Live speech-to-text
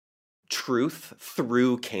truth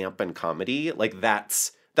through camp and comedy, like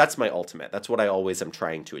that's my ultimate. That's what I always am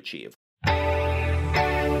trying to achieve.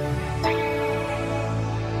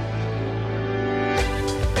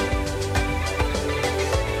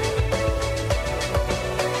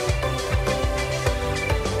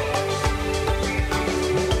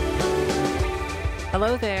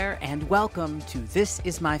 Hello there, and welcome to This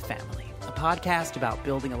Is My Family, a podcast about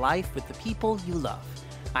building a life with the people you love.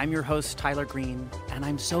 I'm your host, Tyler Green, and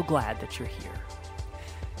I'm so glad that you're here.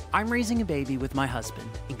 I'm raising a baby with my husband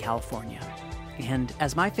in California, and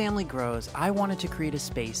as my family grows, I wanted to create a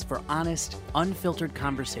space for honest, unfiltered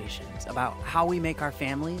conversations about how we make our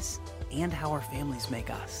families and how our families make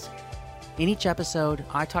us. In each episode,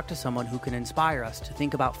 I talk to someone who can inspire us to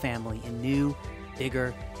think about family in new,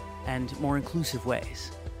 bigger, and more inclusive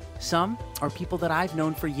ways. Some are people that I've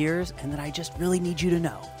known for years and that I just really need you to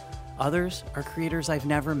know. Others are creators I've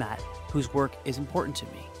never met whose work is important to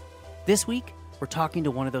me. This week, we're talking to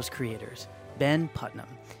one of those creators, Ben Putnam,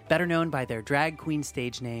 better known by their drag queen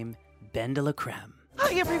stage name, BenDeLaCreme.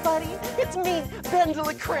 Hi everybody, it's me,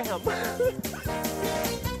 BenDeLaCreme.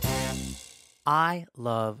 I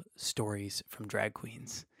love stories from drag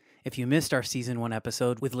queens. If you missed our season 1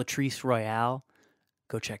 episode with Latrice Royale,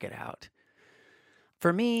 go check it out.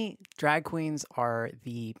 For me, drag queens are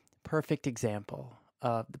the perfect example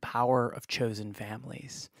of the power of chosen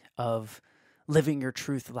families, of living your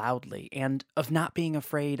truth loudly, and of not being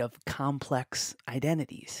afraid of complex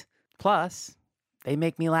identities. Plus, they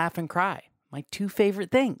make me laugh and cry, my two favorite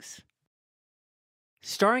things.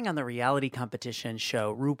 Starring on the reality competition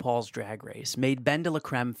show RuPaul's Drag Race made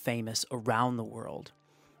BenDeLaCreme famous around the world.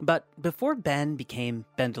 But before Ben became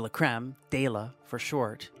BenDeLaCreme, Dela for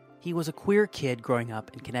short, he was a queer kid growing up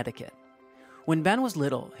in Connecticut. When Ben was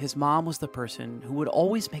little, his mom was the person who would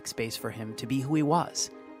always make space for him to be who he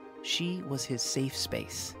was. She was his safe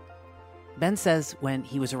space. Ben says when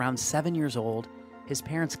he was around 7 years old, his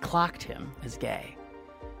parents clocked him as gay.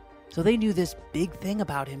 So they knew this big thing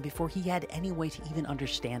about him before he had any way to even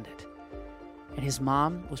understand it. And his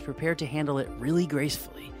mom was prepared to handle it really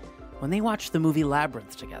gracefully when they watched the movie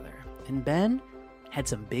Labyrinth together, and Ben had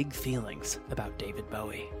some big feelings about David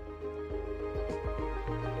Bowie.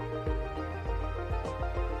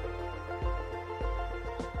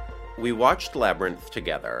 We watched Labyrinth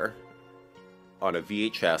together on a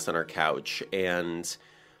VHS on our couch, and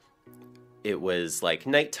it was like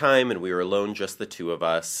nighttime, and we were alone, just the two of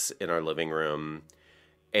us in our living room,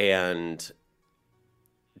 and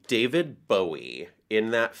David Bowie in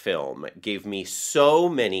that film gave me so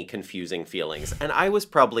many confusing feelings. And I was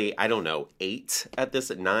probably, 8 at this,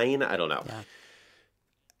 9, I don't know. Yeah.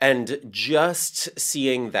 And just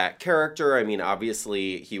seeing that character, I mean,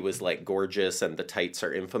 obviously he was like gorgeous and the tights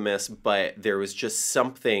are infamous, but there was just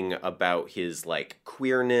something about his like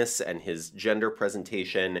queerness and his gender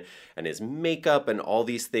presentation and his makeup and all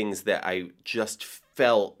these things that I just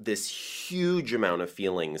felt this huge amount of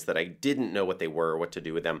feelings that I didn't know what they were or what to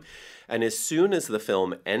do with them. And as soon as the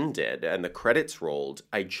film ended and the credits rolled,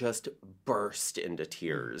 I just burst into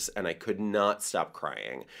tears and I could not stop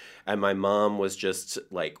crying. And my mom was just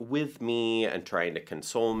like with me and trying to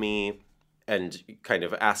console me and kind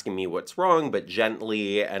of asking me what's wrong, but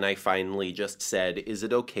gently. And I finally just said, "Is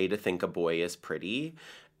it okay to think a boy is pretty?"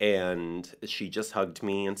 And she just hugged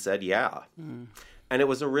me and said, "Yeah." And it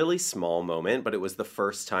was a really small moment, but it was the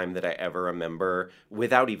first time that I ever remember,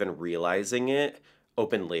 without even realizing it,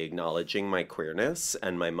 openly acknowledging my queerness.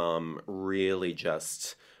 And my mom really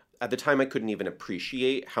just, at the time I couldn't even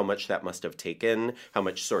appreciate how much that must have taken, how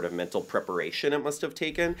much sort of mental preparation it must have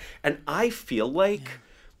taken. And I feel like,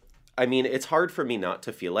 I mean, it's hard for me not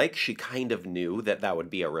to feel like she kind of knew that that would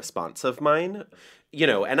be a response of mine. You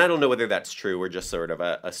know, and I don't know whether that's true or just sort of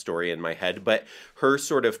a story in my head, but her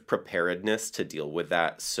sort of preparedness to deal with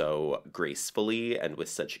that so gracefully and with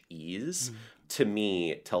such ease, to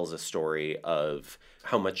me, tells a story of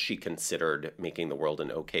how much she considered making the world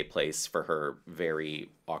an okay place for her very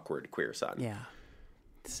awkward queer son. Yeah.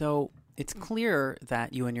 So it's clear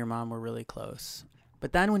that you and your mom were really close.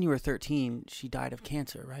 But then when you were 13, she died of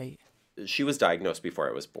cancer, right? She was diagnosed before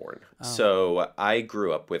I was born. Oh. So I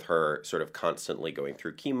grew up with her sort of constantly going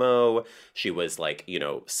through chemo. She was like, you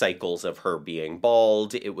know, cycles of her being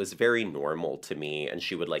bald. It was very normal to me. And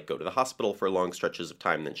she would like go to the hospital for long stretches of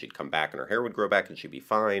time. Then she'd come back and her hair would grow back and she'd be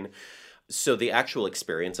fine. So the actual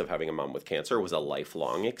experience of having a mom with cancer was a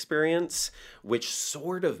lifelong experience, which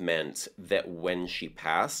sort of meant that when she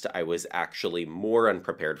passed, I was actually more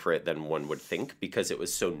unprepared for it than one would think because it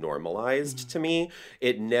was so normalized to me.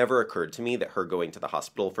 It never occurred to me that her going to the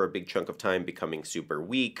hospital for a big chunk of time, becoming super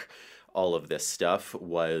weak, all of this stuff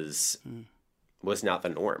was not the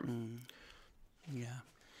norm. Yeah.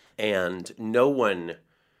 And no one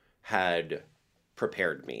had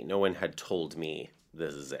prepared me. No one had told me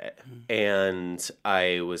this is it. And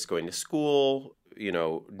I was going to school,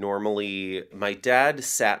 normally my dad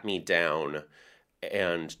sat me down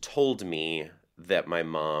and told me that my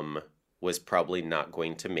mom was probably not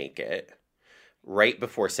going to make it right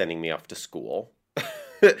before sending me off to school.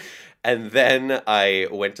 And then I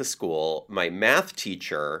went to school. My math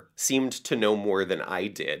teacher seemed to know more than I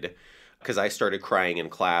did because I started crying in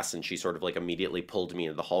class and she sort of like immediately pulled me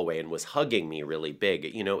into the hallway and was hugging me really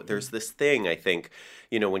big. There's this thing, I think,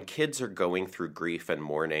 when kids are going through grief and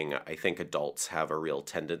mourning, I think adults have a real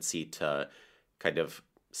tendency to kind of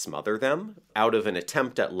smother them out of an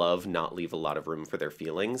attempt at love, not leave a lot of room for their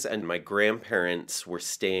feelings. And my grandparents were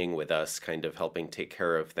staying with us, kind of helping take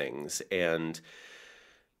care of things. And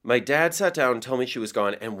my dad sat down and told me she was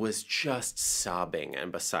gone and was just sobbing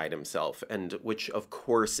and beside himself, and which of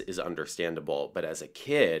course is understandable. But as a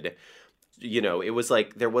kid, it was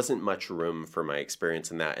like there wasn't much room for my experience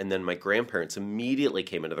in that. And then my grandparents immediately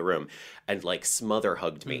came into the room and like smother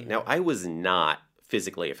hugged me. Now, I was not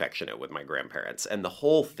physically affectionate with my grandparents, and the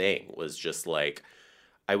whole thing was just like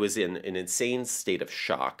I was in an insane state of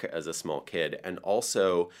shock as a small kid, and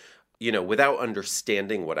also without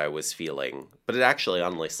understanding what I was feeling. But it actually,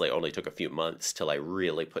 honestly, only took a few months till I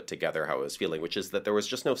really put together how I was feeling, which is that there was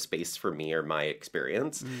just no space for me or my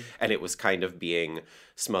experience. And it was kind of being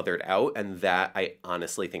smothered out. And that, I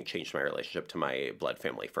honestly think, changed my relationship to my blood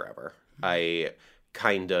family forever. I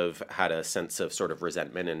kind of had a sense of sort of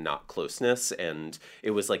resentment and not closeness. And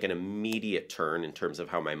it was like an immediate turn in terms of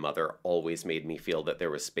how my mother always made me feel that there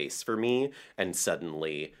was space for me. And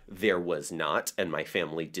suddenly there was not. And my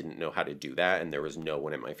family didn't know how to do that. And there was no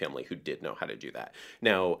one in my family who did know how to do that.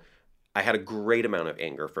 Now, I had a great amount of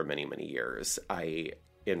anger for many, many years. I,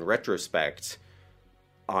 in retrospect,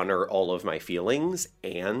 honor all of my feelings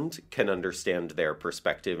and can understand their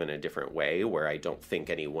perspective in a different way, where I don't think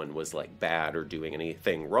anyone was like bad or doing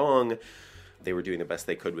anything wrong. They were doing the best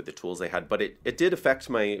they could with the tools they had, but it did affect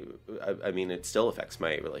it still affects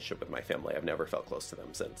my relationship with my family. I've never felt close to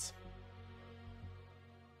them since.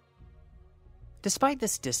 Despite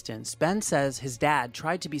this distance, Ben says his dad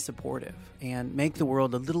tried to be supportive and make the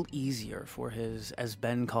world a little easier for his, as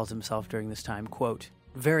Ben calls himself during this time, quote,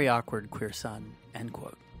 very awkward queer son, end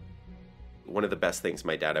quote. One of the best things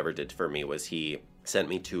my dad ever did for me was he sent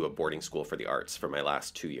me to a boarding school for the arts for my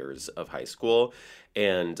last 2 years of high school.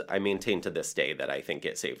 And I maintain to this day that I think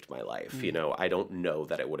it saved my life. I don't know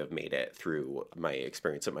that I would have made it through my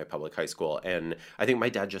experience at my public high school. And I think my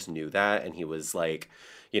dad just knew that. And he was like,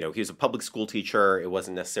 he was a public school teacher. It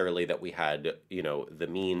wasn't necessarily that we had, the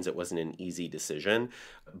means. It wasn't an easy decision.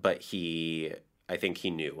 But I think he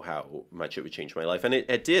knew how much it would change my life. And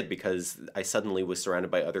it did, because I suddenly was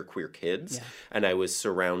surrounded by other queer kids. Yeah. And I was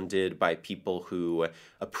surrounded by people who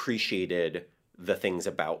appreciated the things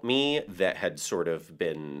about me that had sort of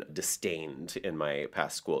been disdained in my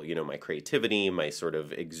past school. My creativity, my sort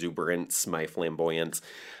of exuberance, my flamboyance.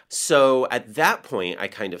 So at that point, I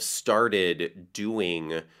kind of started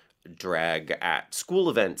doing drag at school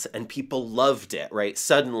events, and people loved it, right?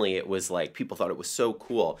 Suddenly it was like people thought it was so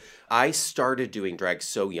cool. I started doing drag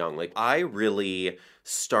so young. Like, I really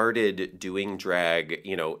started doing drag,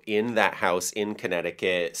 in that house in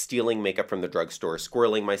Connecticut, stealing makeup from the drugstore,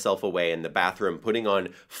 squirreling myself away in the bathroom, putting on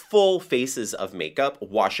full faces of makeup,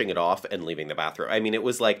 washing it off, and leaving the bathroom. I mean, it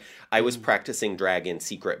was like I was practicing drag in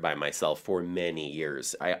secret by myself for many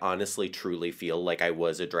years. I honestly, truly feel like I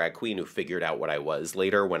was a drag queen who figured out what I was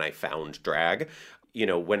later when I found drag.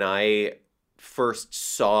 When I first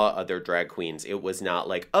saw other drag queens, it was not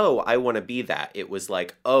like, oh, I want to be that. It was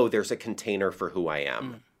like, oh, there's a container for who I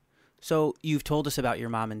am. So you've told us about your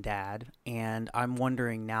mom and dad, and I'm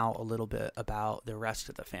wondering now a little bit about the rest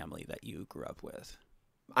of the family that you grew up with.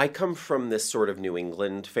 I come from this sort of New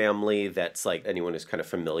England family that's like, anyone who's kind of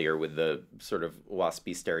familiar with the sort of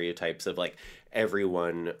waspy stereotypes of like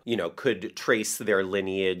everyone, could trace their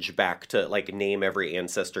lineage back to like name every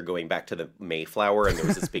ancestor going back to the Mayflower. And there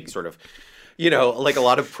was this big sort of, like a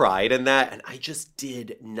lot of pride in that. And I just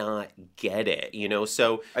did not get it,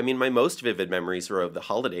 So, my most vivid memories were of the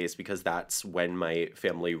holidays, because that's when my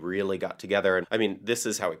family really got together. And this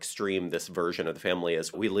is how extreme this version of the family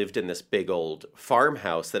is. We lived in this big old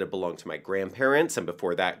farmhouse that had belonged to my grandparents, and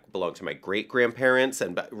before that belonged to my great-grandparents.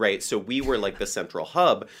 And right, so we were like the central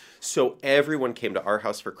hub. So everyone came to our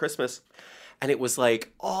house for Christmas. And it was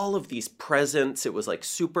like all of these presents. It was like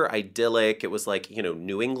super idyllic. It was like,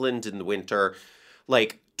 New England in the winter.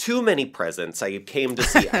 like too many presents. I came to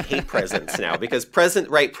see. I hate presents now because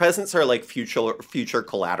presents are like future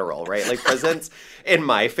collateral, right? Like presents in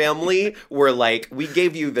my family were like, we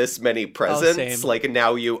gave you this many presents, like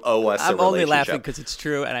now you owe us. I'm a only relationship. laughing because it's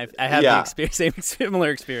true, and I have the similar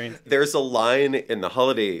experience. There's a line in the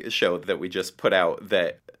holiday show that we just put out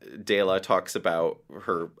that Dela talks about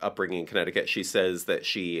her upbringing in Connecticut. She says that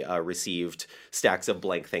she received stacks of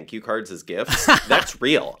blank thank you cards as gifts. That's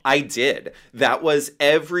real. I did. That was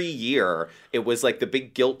every year. It was like the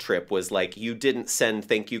big guilt trip was like, you didn't send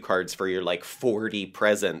thank you cards for your like 40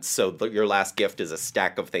 presents. So your last gift is a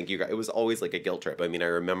stack of thank you cards. It was always like a guilt trip. I mean, I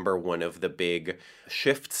remember one of the big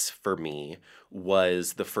shifts for me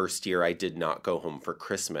was the first year I did not go home for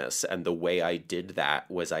Christmas. And the way I did that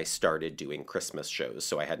was I started doing Christmas shows.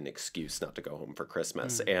 So I had an excuse not to go home for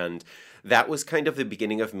Christmas. And that was kind of the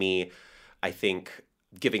beginning of me, I think,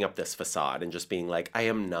 giving up this facade and just being like, I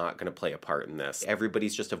am not going to play a part in this.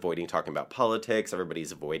 Everybody's just avoiding talking about politics.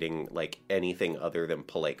 Everybody's avoiding like anything other than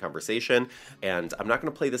polite conversation. And I'm not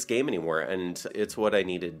going to play this game anymore. And it's what I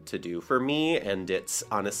needed to do for me. And it's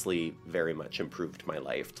honestly very much improved my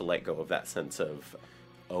life to let go of that sense of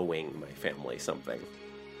owing my family something.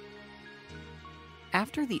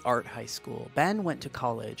 After the art high school, Ben went to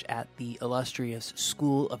college at the illustrious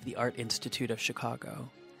School of the Art Institute of Chicago.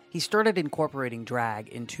 He started incorporating drag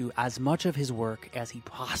into as much of his work as he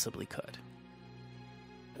possibly could.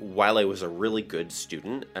 While I was a really good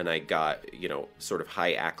student and I got, sort of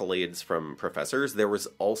high accolades from professors, there was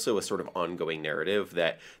also a sort of ongoing narrative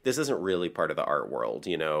that this isn't really part of the art world,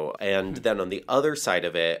 And then on the other side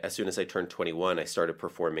of it, as soon as I turned 21, I started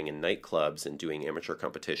performing in nightclubs and doing amateur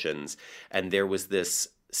competitions. And there was this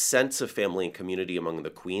sense of family and community among the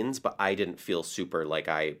queens, but I didn't feel super like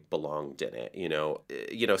I belonged in it,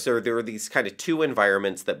 so there were these kind of two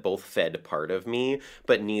environments that both fed part of me,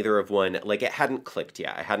 but neither of one, like it hadn't clicked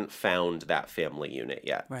yet. I hadn't found that family unit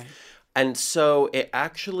yet. Right. And so it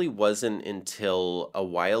actually wasn't until a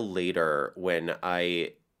while later when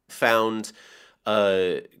I found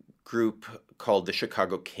a group called the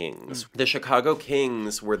Chicago Kings. The Chicago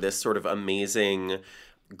Kings were this sort of amazing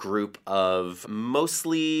group of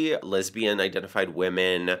mostly lesbian identified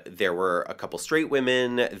women. There were a couple straight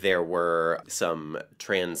women. There were some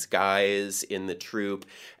trans guys in the troupe.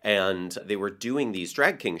 And they were doing these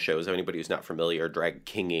drag king shows. Anybody who's not familiar, drag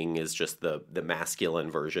kinging is just the masculine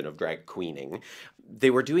version of drag queening. They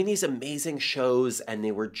were doing these amazing shows, and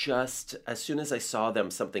they were just, as soon as I saw them,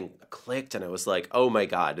 something clicked, and I was like, oh my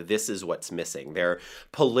God, this is what's missing. They're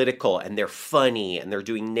political, and they're funny, and they're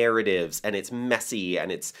doing narratives, and it's messy, and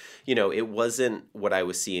it's, it wasn't what I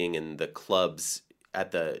was seeing in the clubs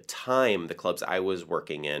at the time. The clubs I was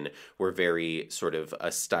working in were very sort of a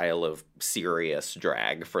style of serious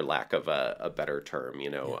drag, for lack of a better term,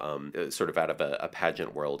 sort of out of a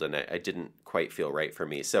pageant world, and I didn't quite feel right for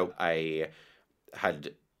me. So I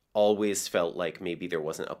had always felt like maybe there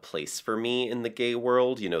wasn't a place for me in the gay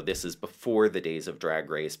world. This is before the days of Drag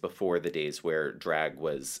Race, before the days where drag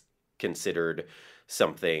was considered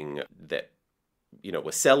something that,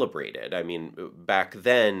 was celebrated. I mean, back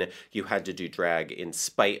then you had to do drag in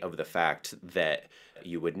spite of the fact that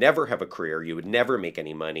you would never have a career, you would never make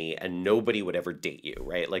any money, and nobody would ever date you,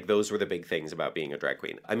 right? Like, those were the big things about being a drag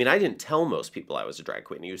queen. I mean, I didn't tell most people I was a drag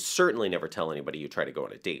queen. You certainly never tell anybody you try to go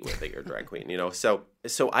on a date with that you're a drag queen,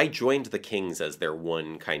 So I joined the Kings as their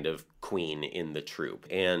one kind of queen in the troupe.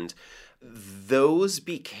 And those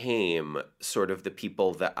became sort of the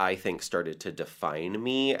people that I think started to define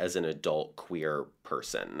me as an adult queer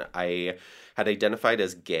person. I had identified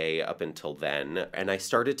as gay up until then, and I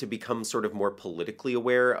started to become sort of more politically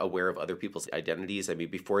aware of other people's identities. I mean,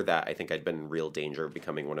 before that, I think I'd been in real danger of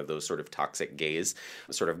becoming one of those sort of toxic gays,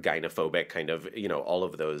 sort of gynophobic kind of, all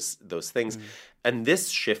of those things. And this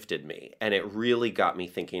shifted me, and it really got me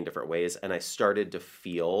thinking in different ways, and I started to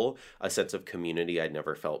feel a sense of community I'd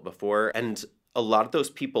never felt before. And a lot of those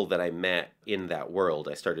people that I met in that world,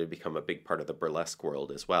 I started to become a big part of the burlesque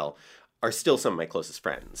world as well, are still some of my closest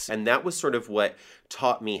friends. And that was sort of what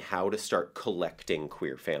taught me how to start collecting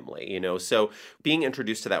queer family, So being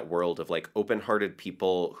introduced to that world of like open-hearted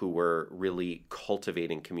people who were really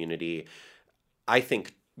cultivating community, I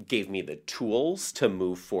think gave me the tools to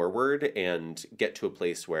move forward and get to a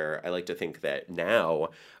place where I like to think that now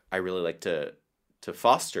I really like to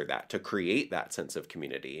foster that, to create that sense of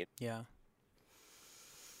community. Yeah.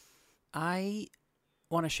 I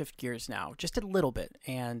want to shift gears now just a little bit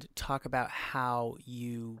and talk about how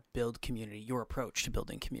you build community, your approach to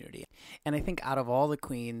building community. And I think out of all the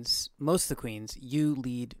queens, most of the queens, you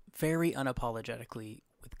lead very unapologetically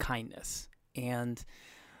with kindness. And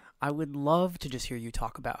I would love to just hear you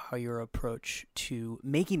talk about how your approach to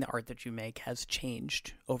making the art that you make has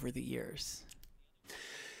changed over the years.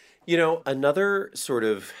 Another sort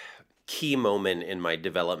of key moment in my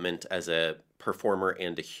development as a performer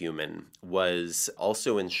and a human was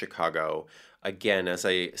also in Chicago. Again, as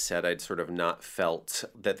I said, I'd sort of not felt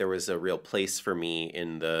that there was a real place for me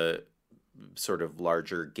in the sort of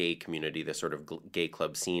larger gay community, the sort of gay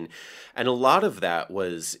club scene. And a lot of that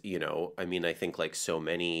was, I think like so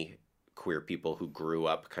many queer people who grew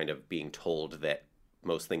up kind of being told that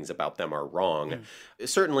most things about them are wrong.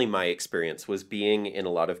 Certainly my experience was being in a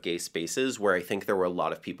lot of gay spaces where I think there were a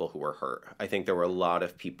lot of people who were hurt. I think there were a lot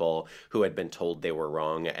of people who had been told they were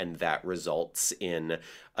wrong, and that results in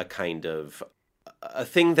a kind of a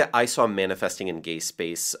thing that I saw manifesting in gay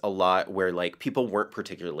space a lot, where like people weren't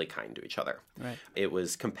particularly kind to each other. Right. It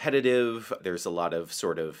was competitive. There's a lot of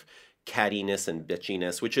sort of cattiness and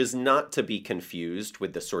bitchiness, which is not to be confused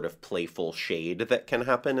with the sort of playful shade that can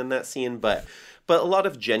happen in that scene, but a lot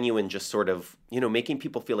of genuine just sort of, making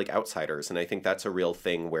people feel like outsiders. And I think that's a real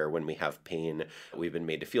thing where when we have pain, we've been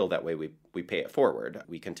made to feel that way. We pay it forward.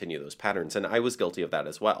 We continue those patterns. And I was guilty of that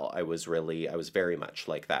as well. I was very much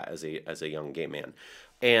like that as a young gay man.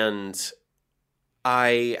 And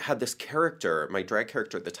I had this character, my drag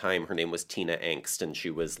character at the time, her name was Tina Angst, and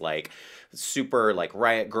she was like super like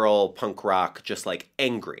riot girl, punk rock, just like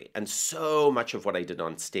angry. And so much of what I did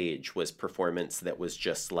on stage was performance that was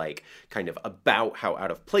just like kind of about how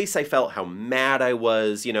out of place I felt, how mad I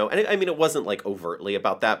was, and it wasn't like overtly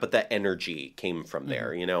about that, but the energy came from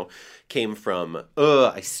there, came from,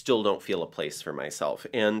 I still don't feel a place for myself.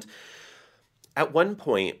 And at one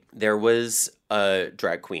point, there was a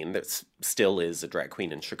drag queen that still is a drag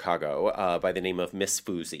queen in Chicago by the name of Miss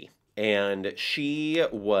Fousey. And she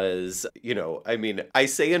was, I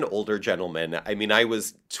say an older gentleman. I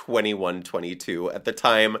was 21, 22 at the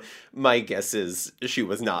time. My guess is she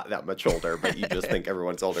was not that much older, but you just think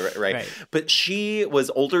everyone's older, right? But she was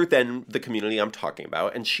older than the community I'm talking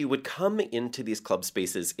about. And she would come into these club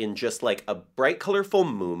spaces in just like a bright, colorful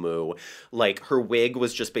muumuu. Like her wig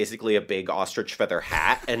was just basically a big ostrich feather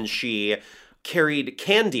hat. And she carried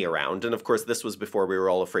candy around. And of course, this was before we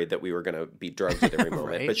were all afraid that we were going to be drugged at every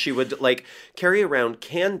moment. Right. But she would like carry around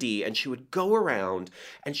candy, and she would go around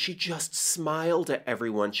and she just smiled at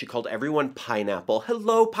everyone. She called everyone Pineapple.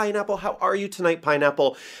 Hello, Pineapple. How are you tonight,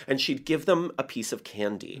 Pineapple? And she'd give them a piece of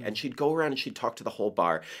candy, and she'd go around and she'd talk to the whole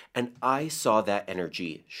bar. And I saw that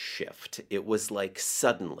energy shift. It was like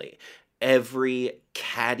suddenly every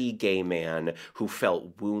catty gay man who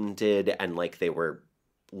felt wounded and like they were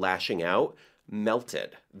lashing out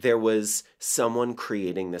melted. There was someone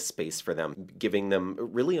creating this space for them, giving them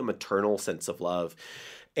really a maternal sense of love.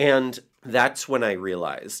 And that's when I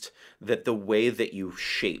realized that the way that you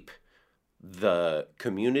shape the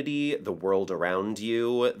community, the world around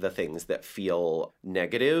you, the things that feel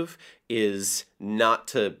negative, is not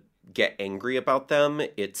to get angry about them.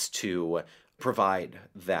 It's to provide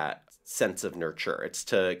that sense of nurture. It's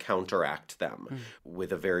to counteract them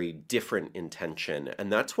with a very different intention.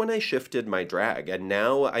 And that's when I shifted my drag. And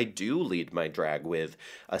now I do lead my drag with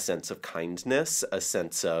a sense of kindness, a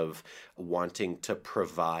sense of wanting to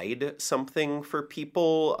provide something for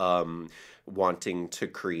people, wanting to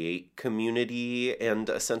create community and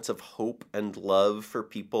a sense of hope and love for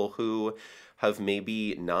people who have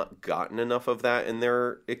maybe not gotten enough of that in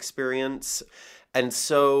their experience. And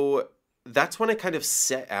so that's when I kind of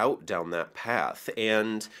set out down that path.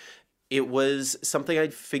 And it was something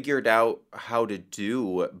I'd figured out how to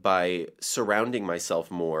do by surrounding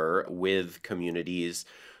myself more with communities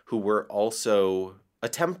who were also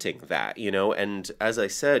attempting that, And as I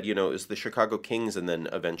said, it was the Chicago Kings and then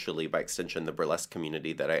eventually, by extension, the burlesque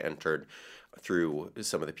community that I entered through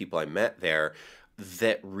some of the people I met there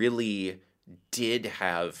that really did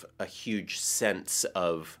have a huge sense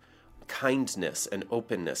of kindness and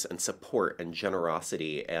openness and support and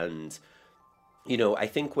generosity. And, I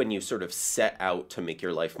think when you sort of set out to make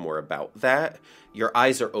your life more about that, your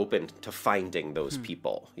eyes are open to finding those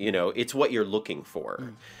people. It's what you're looking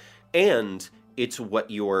for. And it's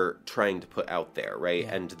what you're trying to put out there, right?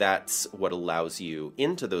 Yeah. And that's what allows you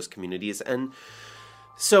into those communities. And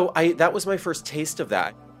so that was my first taste of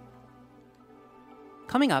that.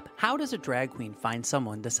 Coming up, how does a drag queen find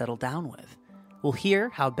someone to settle down with? We'll hear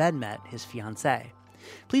how Ben met his fiancée.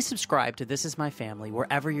 Please subscribe to This Is My Family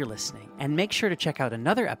wherever you're listening, and make sure to check out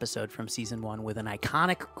another episode from Season 1 with an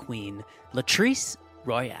iconic queen, Latrice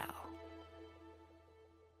Royale.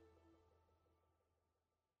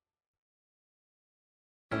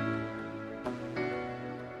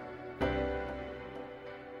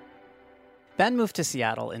 Ben moved to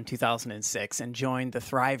Seattle in 2006 and joined the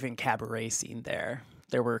thriving cabaret scene there.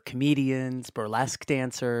 There were comedians, burlesque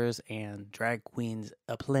dancers, and drag queens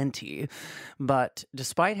aplenty. But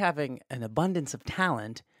despite having an abundance of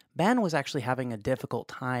talent, Ben was actually having a difficult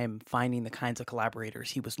time finding the kinds of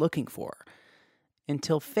collaborators he was looking for.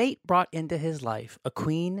 Until fate brought into his life a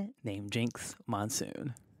queen named Jinx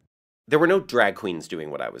Monsoon. There were no drag queens doing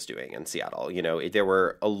what I was doing in Seattle. You know, there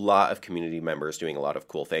were a lot of community members doing a lot of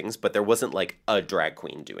cool things, but there wasn't like a drag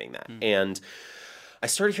queen doing that. And I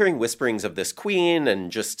started hearing whisperings of this queen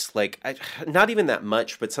and just like, not even that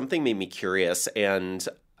much, but something made me curious. And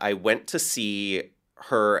I went to see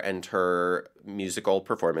her and her musical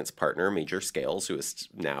performance partner, Major Scales, who is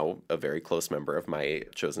now a very close member of my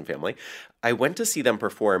chosen family. I went to see them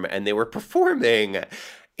perform, and they were performing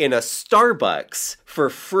in a Starbucks for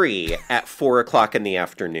free at 4:00 in the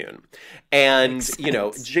afternoon. And, you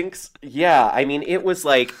know, Jinx, I mean, it was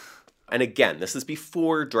like, and again, this is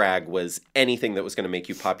before drag was anything that was going to make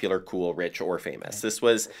you popular, cool, rich, or famous. This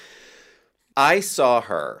was, I saw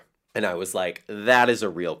her and I was like, that is a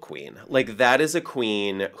real queen. Like, that is a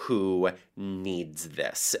queen who needs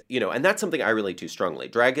this, you know, and that's something I relate to strongly.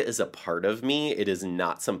 Drag is a part of me. It is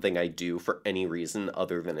not something I do for any reason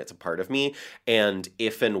other than it's a part of me. And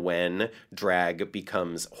if and when drag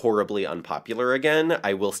becomes horribly unpopular again,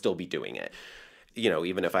 I will still be doing it. You know,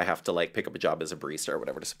 even if I have to like pick up a job as a barista or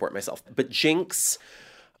whatever to support myself. But Jinx,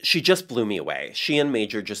 she just blew me away. She and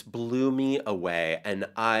Major just blew me away. And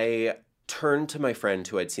I turned to my friend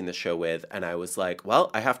who I'd seen the show with, and I was like, well,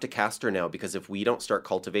 I have to cast her now, because if we don't start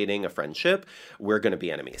cultivating a friendship, we're going to be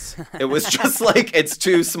enemies. It was just like, it's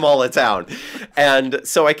too small a town. And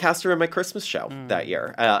so I cast her in my Christmas show that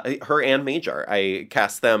year. Her and Major. I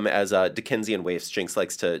cast them as Dickensian waifs. Jinx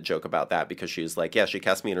likes to joke about that because she was like, yeah, she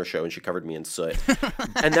cast me in her show and she covered me in soot.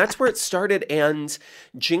 And that's where it started. And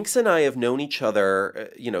Jinx and I have known each other,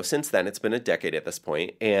 you know, since then. It's been a decade at this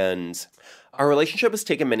point. And our relationship has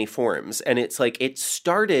taken many forms, and it's like, it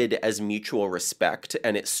started as mutual respect,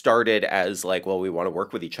 and it started as like, well, we want to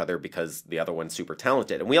work with each other because the other one's super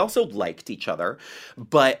talented. And we also liked each other,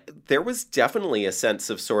 but there was definitely a sense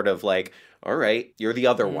of sort of like, all right, you're the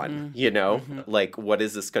other one, you know, like, what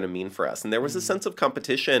is this going to mean for us? And there was a sense of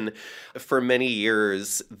competition for many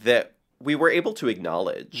years that we were able to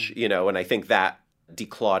acknowledge, you know, and I think that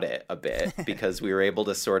declawed it a bit because we were able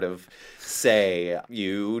to sort of say,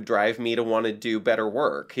 you drive me to want to do better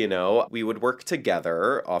work, you know. We would work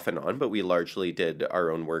together off and on, but we largely did our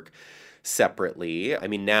own work separately. I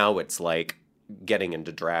mean, now it's like getting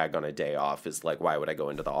into drag on a day off is like, why would I go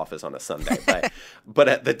into the office on a Sunday? But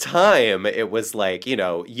at the time, it was like, you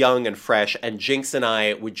know, young and fresh, and Jinx and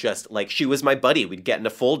I would just, like, she was my buddy. We'd get into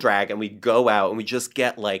full drag and we'd go out and we'd just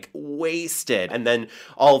get like wasted. And then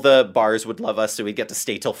all the bars would love us, so we'd get to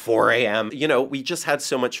stay till 4 a.m. You know, we just had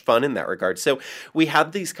so much fun in that regard. So we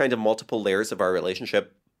had these kind of multiple layers of our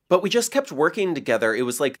relationship. But we just kept working together. It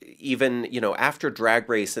was like, even, you know, after Drag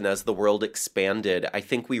Race and as the world expanded, I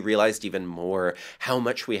think we realized even more how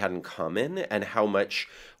much we had in common and how much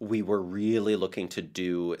we were really looking to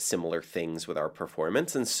do similar things with our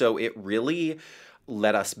performance. And so it really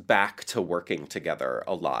led us back to working together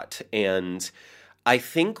a lot. And I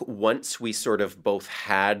think once we sort of both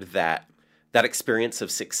had that experience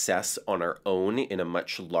of success on our own in a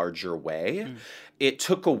much larger way, it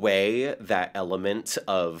took away that element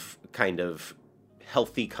of kind of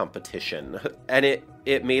healthy competition, and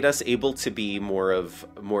it made us able to be more of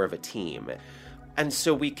a team. And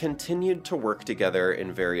so we continued to work together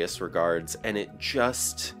in various regards, and it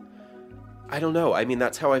just, I don't know. I mean,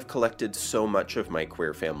 that's how I've collected so much of my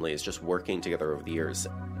queer family, is just working together over the years.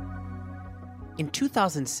 In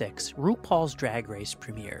 2006, RuPaul's Drag Race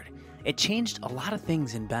premiered. It changed a lot of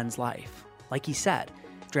things in Ben's life. Like he said,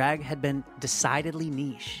 drag had been decidedly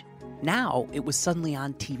niche. Now it was suddenly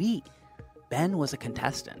on TV. Ben was a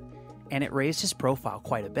contestant, and it raised his profile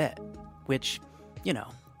quite a bit, which, you know,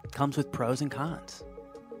 comes with pros and cons.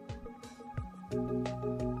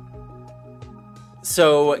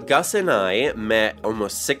 So Gus and I met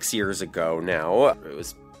almost 6 years ago now. It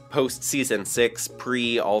was post-season 6,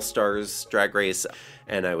 pre-All-Stars Drag Race,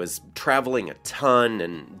 and I was traveling a ton,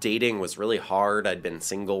 and dating was really hard. I'd been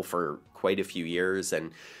single for quite a few years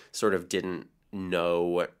and sort of didn't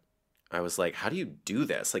know. I was like, how do you do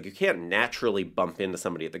this? Like, you can't naturally bump into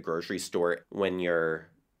somebody at the grocery store when you're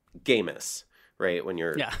gamous, right? When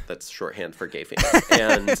you're, that's shorthand for gay famous.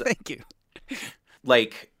 And Thank you.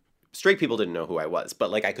 Like, straight people didn't know who I was,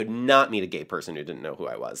 but like, I could not meet a gay person who didn't know who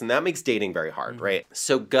I was. And that makes dating very hard, right?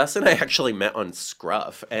 So Gus and I actually met on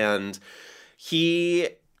Scruff, and he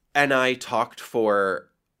and I talked for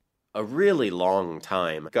a really long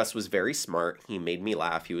time. Gus was very smart. He made me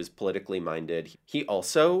laugh. He was politically minded. He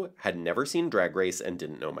also had never seen Drag Race and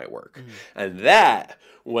didn't know my work. And that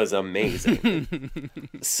was amazing.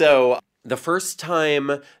 So the first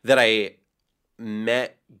time that I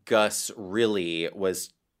met Gus really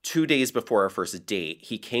was 2 days before our first date.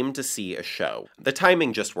 He came to see a show. The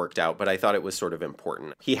timing just worked out, but I thought it was sort of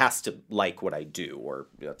important. He has to like what I do or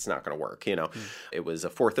it's not going to work, you know. It was a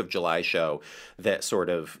 4th of July show that sort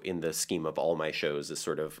of, in the scheme of all my shows, is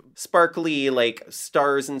sort of sparkly, like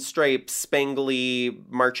stars and stripes, spangly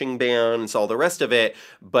marching bands, all the rest of it,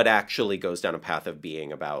 but actually goes down a path of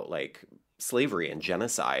being about like slavery and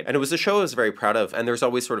genocide. And it was a show I was very proud of. And there's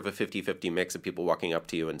always sort of a 50-50 mix of people walking up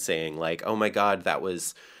to you and saying like, oh my God, that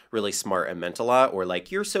was really smart and meant a lot, or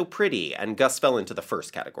like, you're so pretty. And Gus fell into the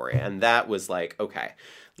first category. And that was like, okay.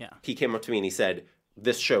 Yeah. He came up to me and he said,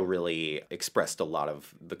 this show really expressed a lot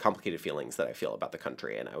of the complicated feelings that I feel about the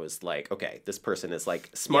country. And I was like, okay, this person is like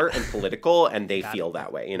smart and political and they feel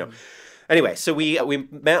that way, you know? Anyway, so we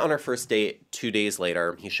met on our first date 2 days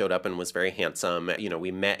later. He showed up and was very handsome. You know,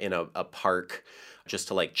 we met in a park just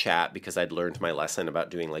to like chat because I'd learned my lesson about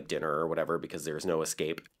doing like dinner or whatever because there's no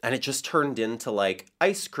escape. And it just turned into like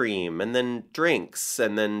ice cream and then drinks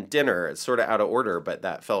and then dinner. It's sort of out of order, but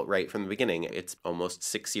that felt right from the beginning. It's almost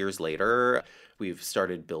 6 years later. We've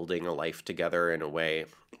started building a life together in a way.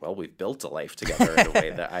 Well, we've built a life together in a way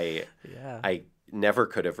that I never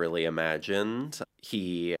could have really imagined.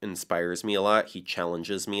 He inspires me a lot. He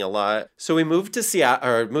challenges me a lot. So we moved to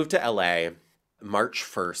LA March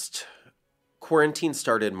 1st. Quarantine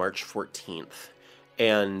started March 14th,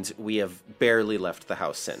 and we have barely left the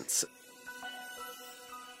house since.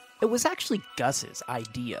 It was actually Gus's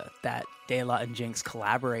idea that DeLa and Jinx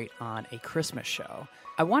collaborate on a Christmas show.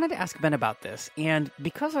 I wanted to ask Ben about this, and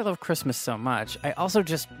because I love Christmas so much, I also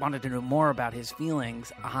just wanted to know more about his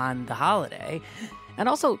feelings on the holiday, and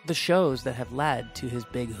also the shows that have led to his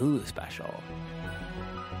big Hulu special.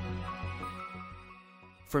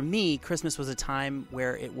 For me, Christmas was a time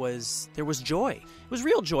where there was joy. It was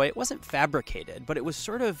real joy. It wasn't fabricated, but it was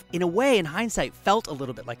sort of, in a way, in hindsight, felt a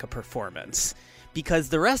little bit like a performance. Because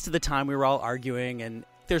the rest of the time we were all arguing, and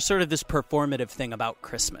there's sort of this performative thing about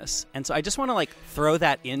Christmas. And so I just want to throw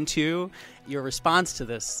that into your response to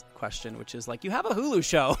this question, which is you have a Hulu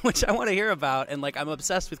show, which I want to hear about. And I'm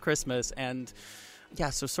obsessed with Christmas. And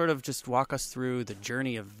yeah, so sort of just walk us through the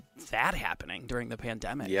journey of that happening during the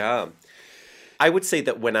pandemic. Yeah. I would say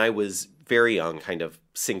that when I was very young, kind of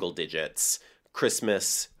single digits,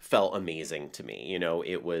 Christmas felt amazing to me. You know,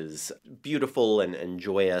 it was beautiful and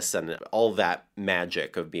joyous and all that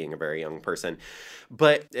magic of being a very young person.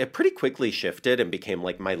 But it pretty quickly shifted and became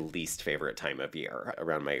my least favorite time of year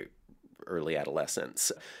around my early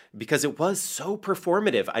adolescence because it was so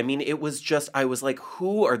performative. I mean, it was just, I was like,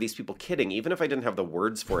 who are these people kidding? Even if I didn't have the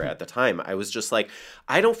words for it at the time, I was just like,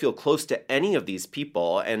 I don't feel close to any of these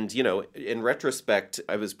people. And, you know, in retrospect,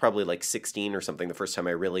 I was probably 16 or something the first time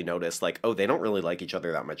I really noticed oh, they don't really like each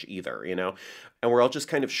other that much either, you know? And we're all just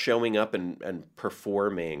kind of showing up and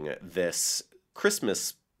performing this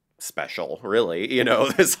Christmas special, really, you know,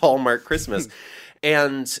 this Hallmark Christmas.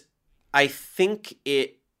 And I think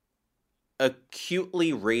it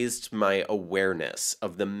acutely raised my awareness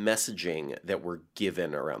of the messaging that we're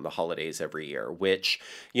given around the holidays every year, which,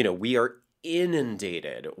 you know, we are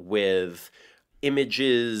inundated with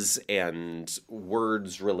images and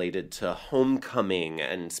words related to homecoming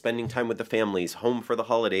and spending time with the families, home for the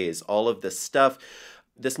holidays, all of this stuff.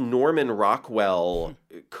 This Norman Rockwell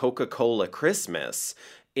Coca-Cola Christmas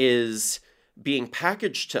is being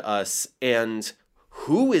packaged to us, and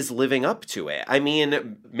who is living up to it? I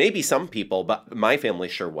mean, maybe some people, but my family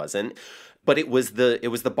sure wasn't. But it was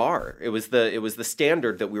the bar. It was the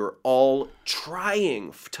standard that we were all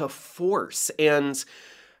trying to force. And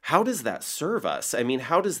how does that serve us? I mean,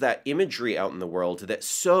 how does that imagery out in the world that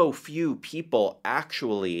so few people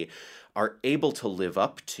actually are able to live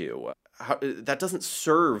up to, that doesn't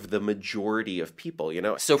serve the majority of people, you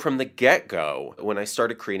know? So from the get-go, when I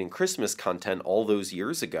started creating Christmas content all those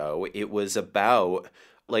years ago, it was about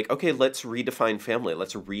okay, let's redefine family.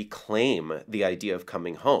 Let's reclaim the idea of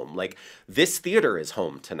coming home. This theater is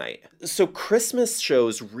home tonight. So Christmas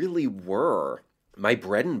shows really were my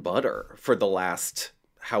bread and butter for the last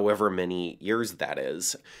however many years that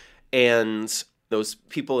is. And those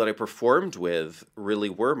people that I performed with really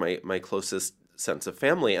were my closest sense of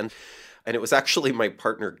family. And it was actually my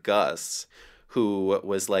partner, Gus, who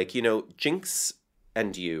was like, you know, Jinx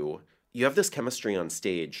and you have this chemistry on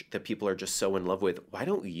stage that people are just so in love with. Why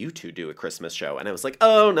don't you two do a Christmas show? And I was like,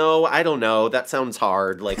 oh, no, I don't know. That sounds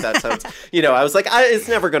hard. That sounds, you know, I was like, it's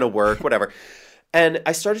never going to work, whatever. And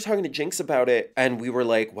I started talking to Jinx about it, and we were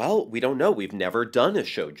like, well, we don't know. We've never done a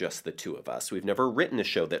show just the two of us. We've never written a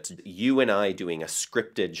show that's you and I doing a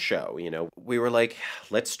scripted show, you know. We were like,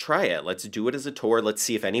 let's try it. Let's do it as a tour. Let's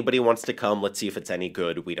see if anybody wants to come. Let's see if it's any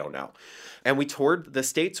good. We don't know. And we toured the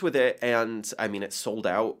States with it, and I mean, it sold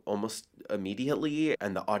out almost immediately,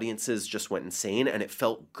 and the audiences just went insane, and it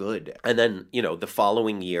felt good. And then, you know, the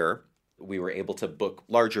following year, we were able to book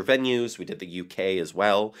larger venues. We did the UK as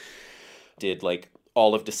well. Did like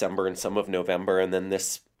all of December and some of November. And then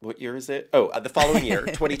what year is it? Oh, the following year,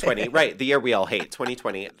 2020. Right. The year we all hate,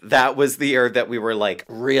 2020. That was the year that we were like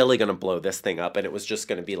really going to blow this thing up. And it was just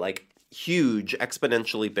going to be like huge,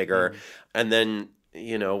 exponentially bigger. And then,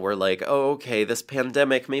 you know, we're like, oh, okay, this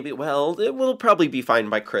pandemic, maybe, well, it will probably be fine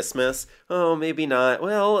by Christmas. Oh, maybe not.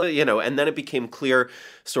 Well, you know, and then it became clear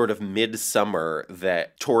sort of midsummer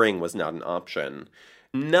that touring was not an option.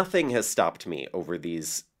 Nothing has stopped me over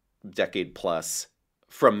these decade plus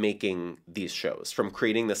from making these shows, from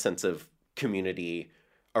creating the sense of community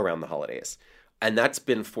around the holidays. And that's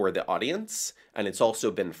been for the audience, and it's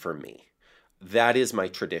also been for me. That is my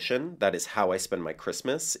tradition. That is how I spend my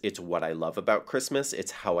Christmas. It's what I love about Christmas.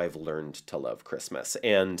 It's how I've learned to love Christmas.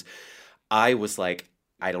 And I was like,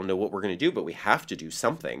 I don't know what we're going to do, but we have to do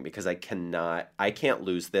something because I can't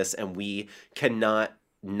lose this, and we cannot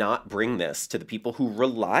not bring this to the people who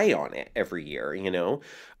rely on it every year, you know?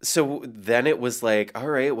 So then it was like, all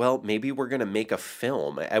right, well, maybe we're going to make a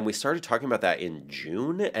film. And we started talking about that in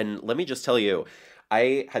June. And let me just tell you,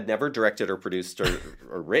 I had never directed or produced or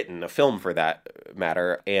written a film for that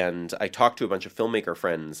matter. And I talked to a bunch of filmmaker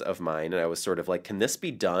friends of mine, and I was sort of like, can this be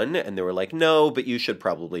done? And they were like, no, but you should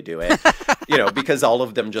probably do it. You know, because all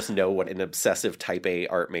of them just know what an obsessive type A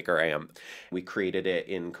art maker I am. We created it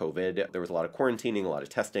in COVID. There was a lot of quarantining, a lot of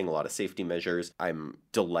testing, a lot of safety measures. I'm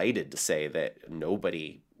delighted to say that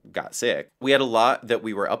nobody got sick. We had a lot that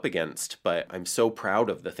we were up against, but I'm so proud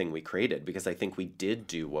of the thing we created because I think we did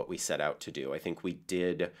do what we set out to do. I think we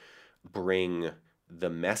did bring the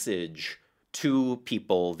message to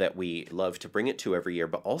people that we love to bring it to every year,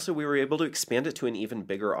 but also we were able to expand it to an even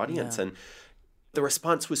bigger audience. Yeah. And the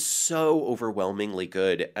response was so overwhelmingly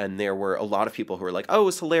good. And there were a lot of people who were like, oh, it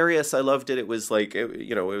was hilarious. I loved it. It was like,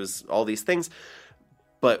 it was all these things.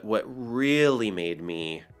 But what really made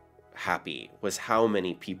me happy was how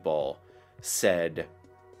many people said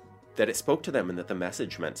that it spoke to them and that the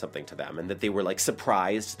message meant something to them and that they were like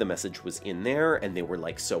surprised the message was in there and they were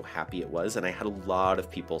like so happy it was. And I had a lot of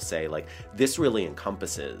people say like, this really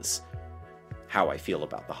encompasses how I feel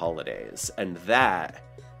about the holidays. And that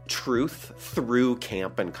truth through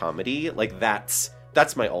camp and comedy, like that's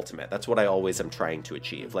my ultimate. That's what I always am trying to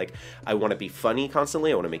achieve. Like, I want to be funny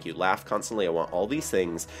constantly. I want to make you laugh constantly. I want all these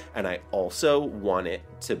things. And I also want it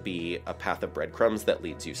to be a path of breadcrumbs that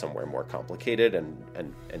leads you somewhere more complicated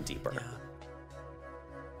and deeper. Yeah.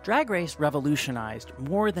 Drag Race revolutionized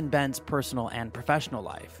more than Ben's personal and professional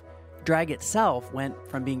life. Drag itself went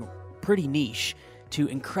from being pretty niche to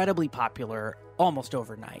incredibly popular almost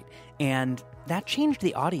overnight. And that changed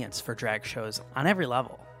the audience for drag shows on every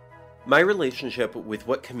level. My relationship with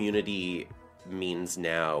what community means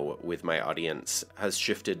now with my audience has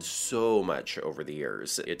shifted so much over the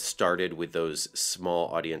years. It started with those small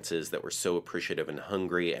audiences that were so appreciative and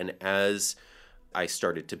hungry. And as I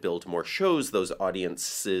started to build more shows, those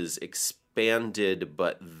audiences expanded,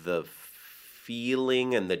 but the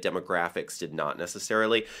feeling and the demographics did not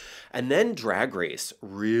necessarily. And then Drag Race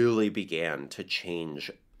really began to change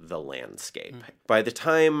the landscape. By the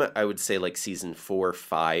time I would say like season 4,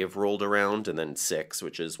 5 rolled around, and then 6,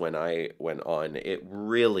 which is when I went on, it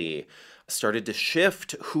really started to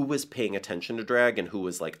shift who was paying attention to drag and who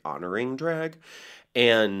was like honoring drag.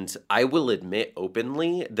 And I will admit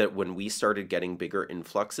openly that when we started getting bigger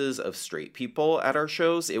influxes of straight people at our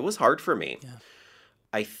shows, it was hard for me. Yeah.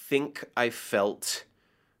 I think I felt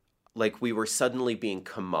like we were suddenly being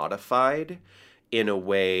commodified in a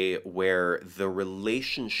way where the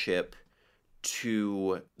relationship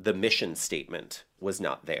to the mission statement was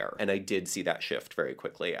not there. And I did see that shift very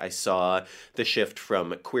quickly. I saw the shift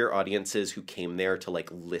from queer audiences who came there to like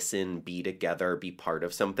listen, be together, be part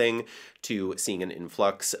of something, to seeing an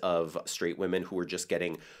influx of straight women who were just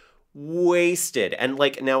getting wasted. And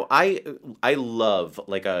like now I love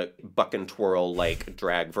like a buck and twirl like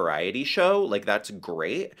drag variety show. Like that's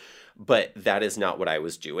great, but that is not what I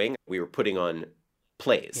was doing. We were putting on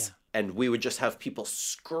plays. Yeah. And we would just have people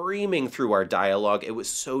screaming through our dialogue. It was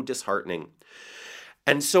so disheartening.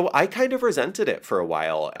 And so I kind of resented it for a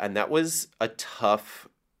while. And that was a tough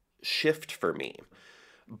shift for me.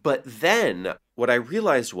 But then what I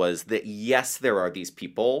realized was that, yes, there are these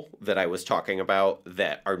people that I was talking about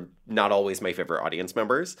that are not always my favorite audience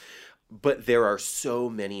members, but there are so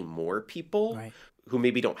many more people who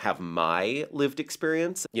maybe don't have my lived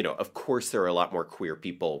experience. You know, of course, there are a lot more queer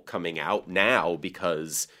people coming out now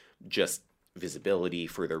because just visibility,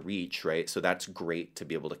 further reach, right? So that's great to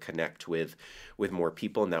be able to connect with more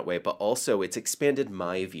people in that way. But also it's expanded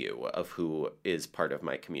my view of who is part of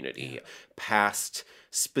my community, past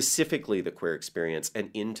specifically the queer experience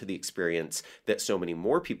and into the experience that so many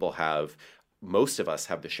more people have. Most of us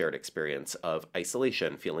have the shared experience of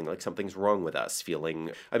isolation, feeling like something's wrong with us,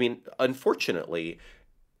 unfortunately,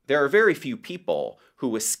 there are very few people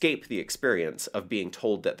who escape the experience of being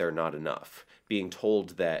told that they're not enough, being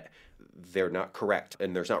told that they're not correct,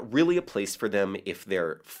 and there's not really a place for them if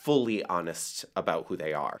they're fully honest about who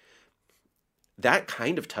they are. That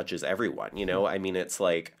kind of touches everyone, you know? I mean, it's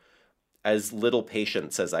like, as little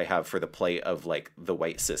patience as I have for the plight of like the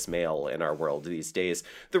white cis male in our world these days,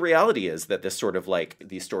 the reality is that this sort of like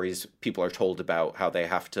these stories people are told about how they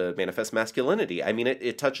have to manifest masculinity, I mean,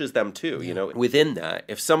 it touches them too, you know? Within that,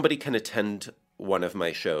 if somebody can attend one of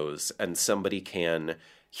my shows and somebody can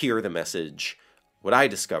hear the message, what I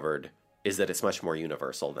discovered is that it's much more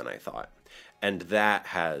universal than I thought. And that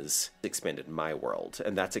has expanded my world,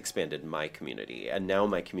 and that's expanded my community. And now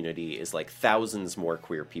my community is like thousands more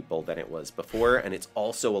queer people than it was before, and it's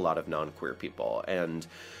also a lot of non-queer people. And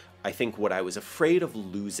I think what I was afraid of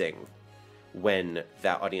losing when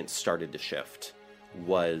that audience started to shift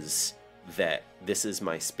was that this is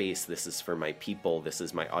my space, this is for my people, this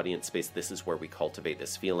is my audience space, this is where we cultivate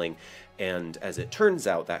this feeling. And as it turns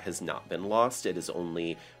out, that has not been lost. It has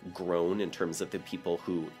only grown in terms of the people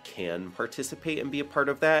who can participate and be a part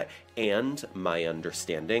of that, and my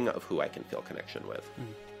understanding of who I can feel connection with.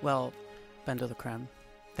 Well, BenDeLaCreme,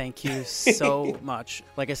 thank you so much.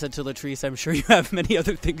 Like I said to Latrice, I'm sure you have many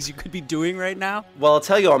other things you could be doing right now. Well, I'll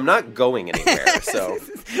tell you, I'm not going anywhere, so...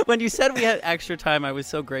 When you said we had extra time, I was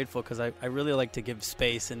so grateful because I really like to give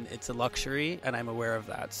space, and it's a luxury, and I'm aware of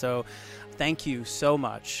that. So thank you so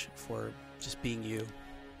much for just being you.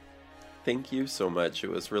 Thank you so much. It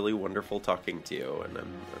was really wonderful talking to you, and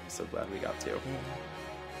I'm so glad we got to.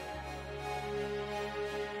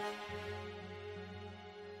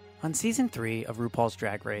 On Season 3 of RuPaul's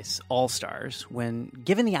Drag Race All-Stars, when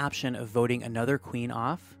given the option of voting another queen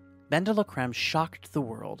off, BenDeLaCreme shocked the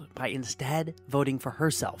world by instead voting for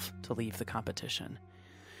herself to leave the competition.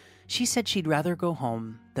 She said she'd rather go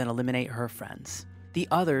home than eliminate her friends, the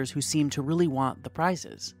others who seemed to really want the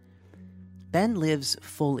prizes. Ben lives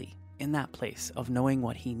fully in that place of knowing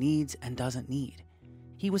what he needs and doesn't need.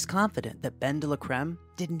 He was confident that BenDeLaCreme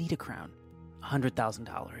didn't need a crown,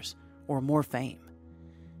 $100,000, or more fame.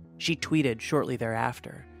 She tweeted shortly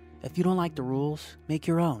thereafter, "If you don't like the rules, make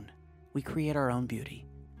your own. We create our own beauty.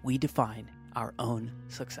 We define our own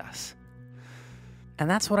success." And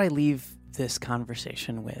that's what I leave this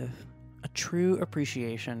conversation with. A true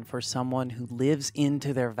appreciation for someone who lives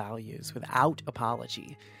into their values without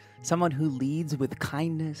apology. Someone who leads with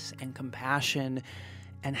kindness and compassion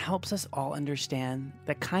and helps us all understand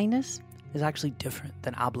that kindness is actually different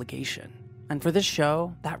than obligation. And for this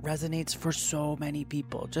show, that resonates for so many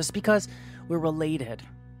people. Just because we're related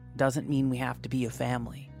doesn't mean we have to be a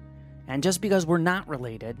family. And just because we're not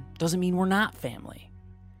related doesn't mean we're not family.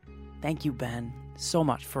 Thank you, Ben, so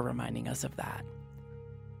much for reminding us of that.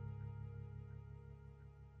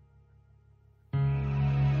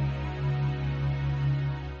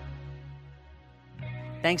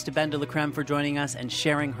 Thanks to BenDeLaCreme for joining us and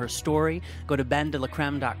sharing her story. Go to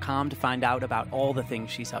BenDeLaCreme.com to find out about all the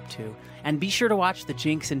things she's up to. And be sure to watch the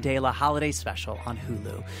Jinx and Dela holiday special on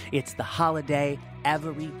Hulu. It's the holiday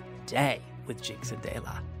every day with Jinx and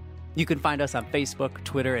Dela. You can find us on Facebook,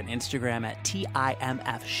 Twitter, and Instagram at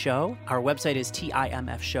TIMF Show. Our website is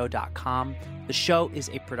TIMFshow.com. The show is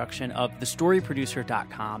a production of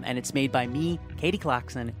TheStoryProducer.com, and it's made by me, Katie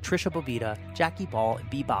Claxon, Trisha Bobita, Jackie Ball, and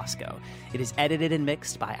B. Bosco. It is edited and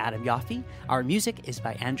mixed by Adam Yaffe. Our music is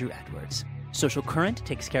by Andrew Edwards. Social Current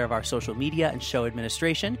takes care of our social media and show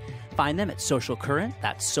administration. Find them at Social Current.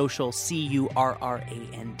 That's Social CURRANT.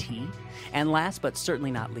 And last but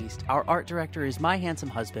certainly not least, our art director is my handsome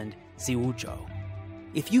husband, Ziwu Zhou.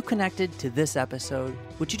 If you connected to this episode,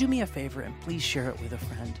 would you do me a favor and please share it with a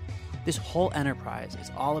friend? This whole enterprise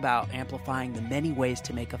is all about amplifying the many ways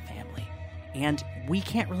to make a family. And we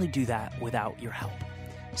can't really do that without your help.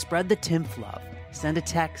 Spread the TIMF love. Send a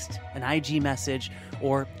text, an IG message,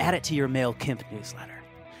 or add it to your MailKimp newsletter.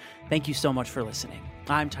 Thank you so much for listening.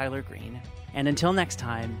 I'm Tyler Green, and until next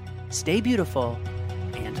time, stay beautiful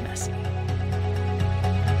and messy.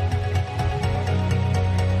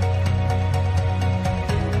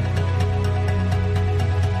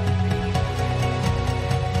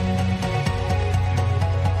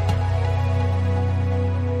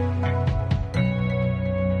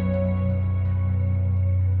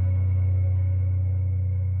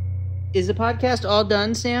 Is the podcast all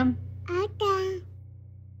done, Sam?